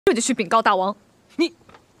这就去禀告大王。你，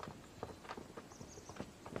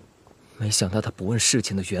没想到他不问事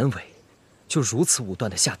情的原委，就如此武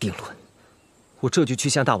断地下定论。我这就去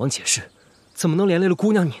向大王解释，怎么能连累了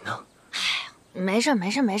姑娘你呢？哎呀，没事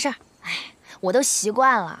没事没事，哎，我都习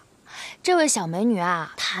惯了。这位小美女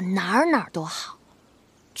啊，她哪儿都好，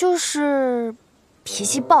就是脾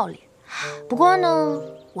气暴烈。不过呢，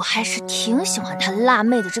我还是挺喜欢她辣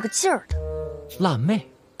妹的这个劲儿的。辣妹？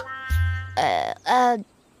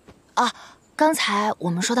刚才我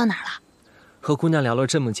们说到哪儿了？和姑娘聊了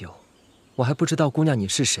这么久，我还不知道姑娘你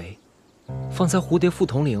是谁。方才蝴蝶副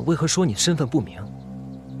统领为何说你身份不明？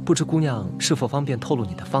不知姑娘是否方便透露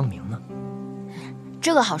你的芳名呢？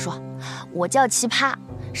这个好说，我叫奇葩，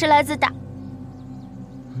是来自大……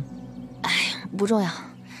哎呀，不重要。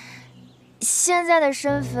现在的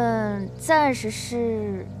身份暂时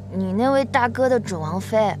是你那位大哥的准王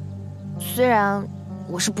妃，虽然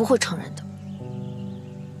我是不会承认的。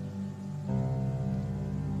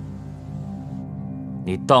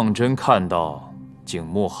你当真看到景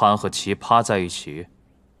木憨和奇葩在一起？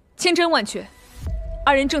千真万确，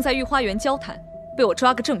二人正在御花园交谈，被我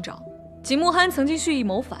抓个正着。景木憨曾经蓄意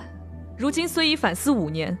谋反，如今虽已反思5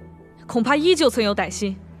年，恐怕依旧存有歹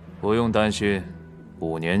心。不用担心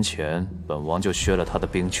，5年前本王就削了他的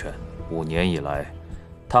兵权，5年以来，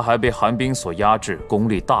他还被寒冰所压制，功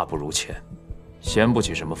力大不如前，掀不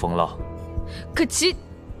起什么风浪。可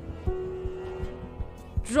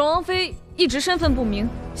准王妃一直身份不明，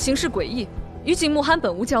行事诡异，与景木憨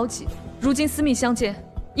本无交集，如今私密相见，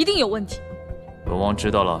一定有问题。本王知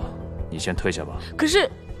道了，你先退下吧。可是，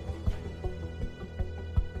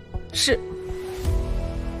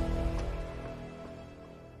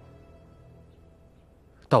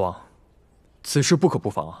大王，此事不可不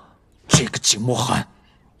防啊！这个景木憨，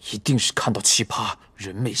一定是看到奇葩，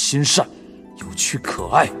人美心善，有趣可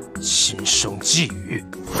爱，心生觊觎。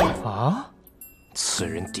啊！此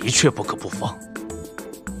人的确不可不防。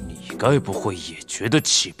你该不会也觉得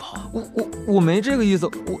奇葩？我没这个意思，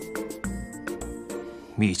我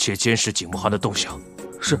密切监视景木憨的动向。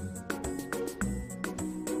是。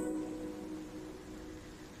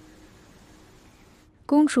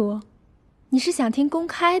公主，你是想听公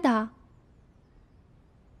开的，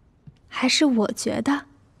还是我觉得？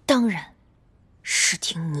当然是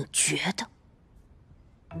听你觉得。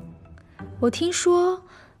我听说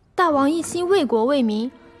大王一心为国为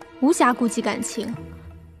民，无暇顾及感情，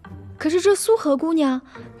可是这苏荷姑娘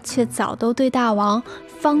却早都对大王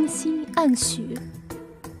芳心暗许。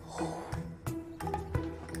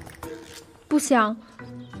不想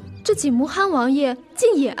这景木憨王爷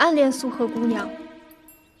竟也暗恋苏荷姑娘，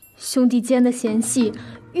兄弟间的嫌隙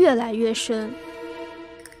越来越深。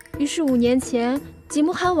于是5年前，景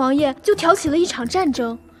木憨王爷就挑起了一场战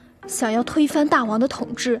争，想要推翻大王的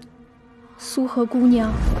统治。苏荷姑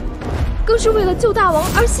娘更是为了救大王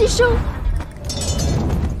而牺牲。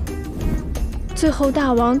最后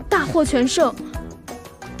大王大获全胜，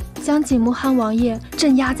将景木憨王爷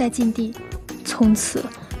镇压在禁地，从此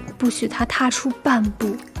不许他踏出半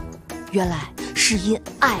步。原来是因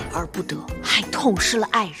爱而不得，还痛失了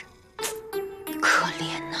爱人，可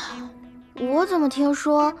怜呐！我怎么听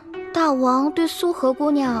说大王对苏荷姑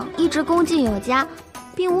娘一直恭敬有加，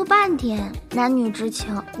并无半点男女之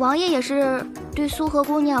情？王爷也是对苏荷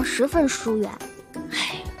姑娘十分疏远。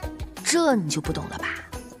哎，这你就不懂了吧？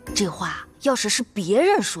这话要是别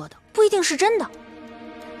人说的，不一定是真的，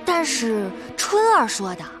但是春儿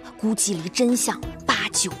说的，估计离真相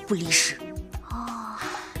8、9不离10。哦，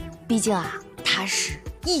毕竟啊，他是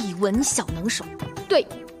一文小能手。对。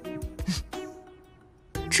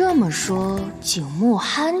这么说，景木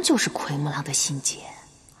憨就是奎木狼的心结。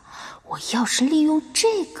我要是利用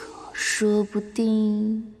这个，说不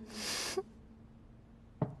定……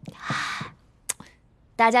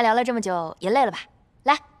大家聊了这么久，也累了吧？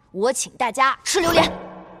来，我请大家吃榴莲。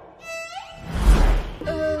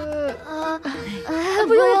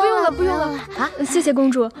不用了啊！谢谢公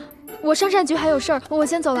主，我上善局还有事儿，我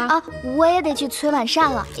先走了啊。我也得去催晚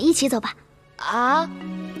膳了，一起走吧。啊？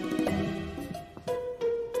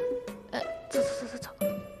走。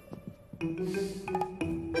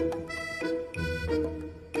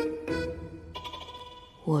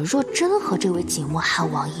我若真和这位景木憨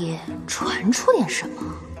王爷传出点什么，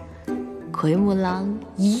奎木狼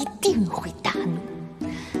一定会大怒，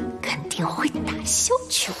肯定会打消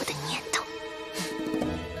去我的念头。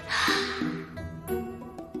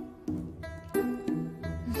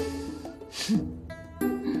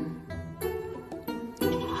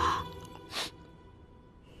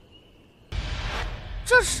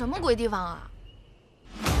这是什么鬼地方啊？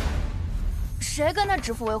谁跟他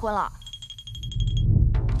指腹为婚了？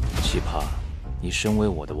奇葩，你身为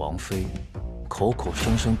我的王妃，口口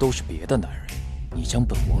声声都是别的男人，你将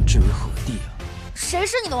本王置为何地啊？谁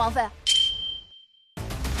是你的王妃？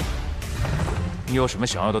你有什么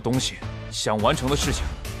想要的东西，想完成的事情，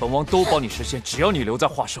本王都帮你实现，只要你留在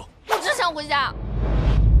华寿。我只想回家。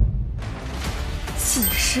此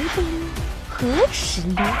时不溜，何时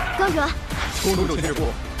溜？公主，公主切过。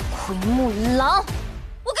奎木狼，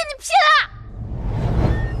我跟你拼了！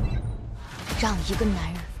让一个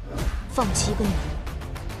男人放弃一个女人，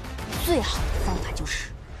最好的方法就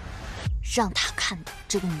是让他看到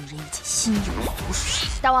这个女人已经心有所属。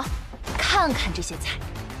大王，看看这些菜，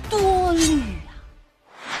多绿啊！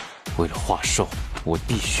为了华寿，我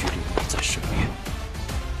必须留你在身边。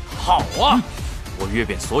好啊，我阅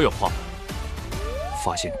遍所有画本，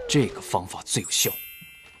发现这个方法最有效。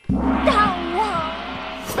大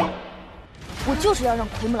王，我就是要让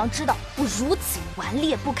奎木狼知道我如此顽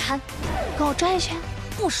劣不堪。跟我站一下，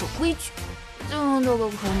不守规矩。这么多个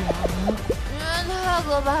奎木狼，太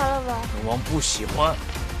可怕了吧！本王不喜欢。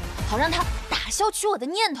好让他打消娶我的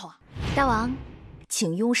念头啊！大王，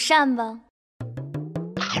请用膳吧。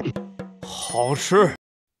好吃。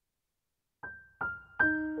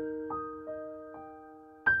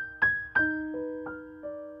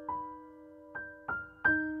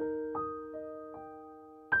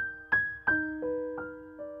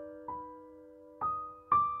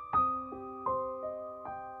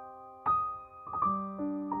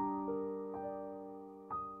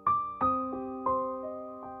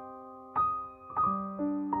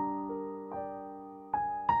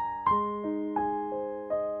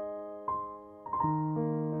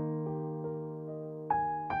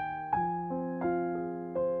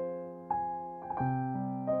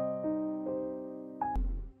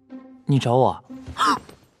你找我？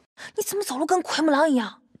你怎么走路跟奎木狼一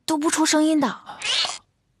样，都不出声音的？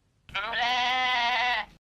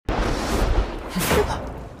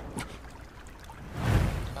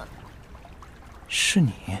是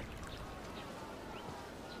你？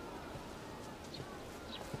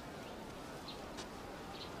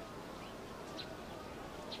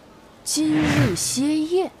今日歇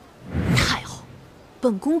业，太好！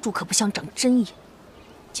本公主可不想长针眼，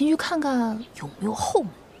进去看看有没有后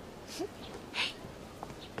门。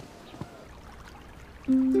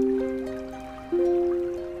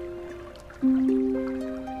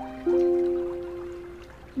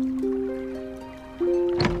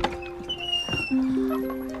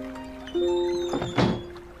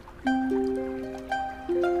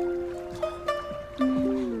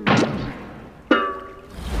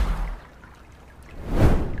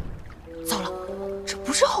糟了，这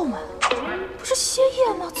不是后门，不是歇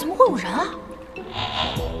业吗？怎么会有人啊？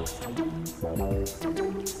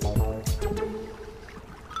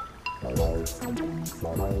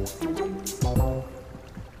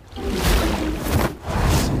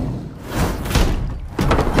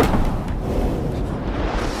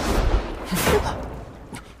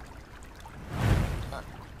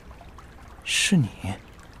是你？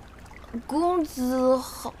公子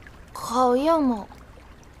好样貌。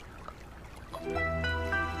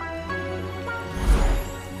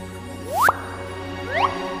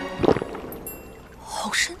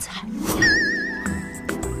好身材。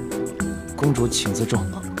公主请自重。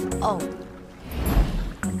哦，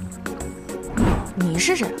你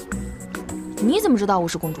是谁？你怎么知道我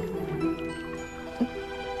是公主？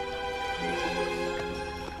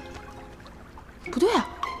不对啊，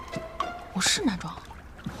我是男装。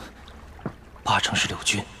8成是柳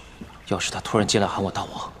君，要是他突然进来喊我大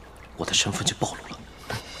王，我的身份就暴露了。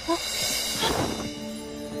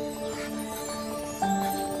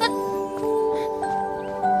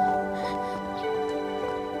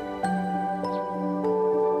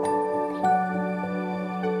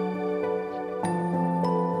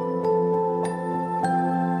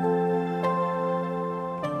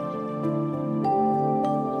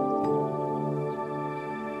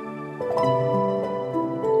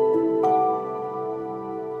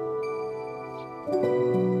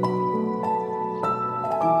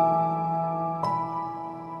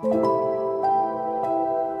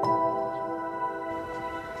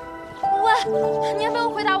你还没有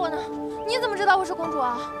回答我呢，你怎么知道我是公主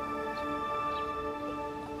啊？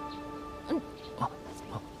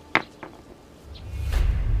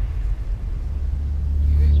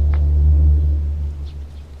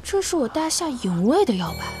这是我大夏营卫的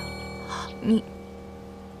腰牌，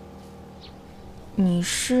你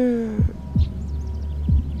是？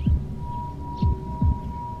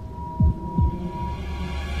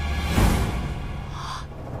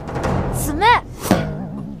姊妹。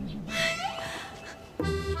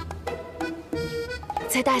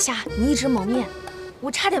在大夏，你一直蒙面，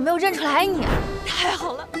我差点没有认出来你。太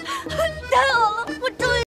好了！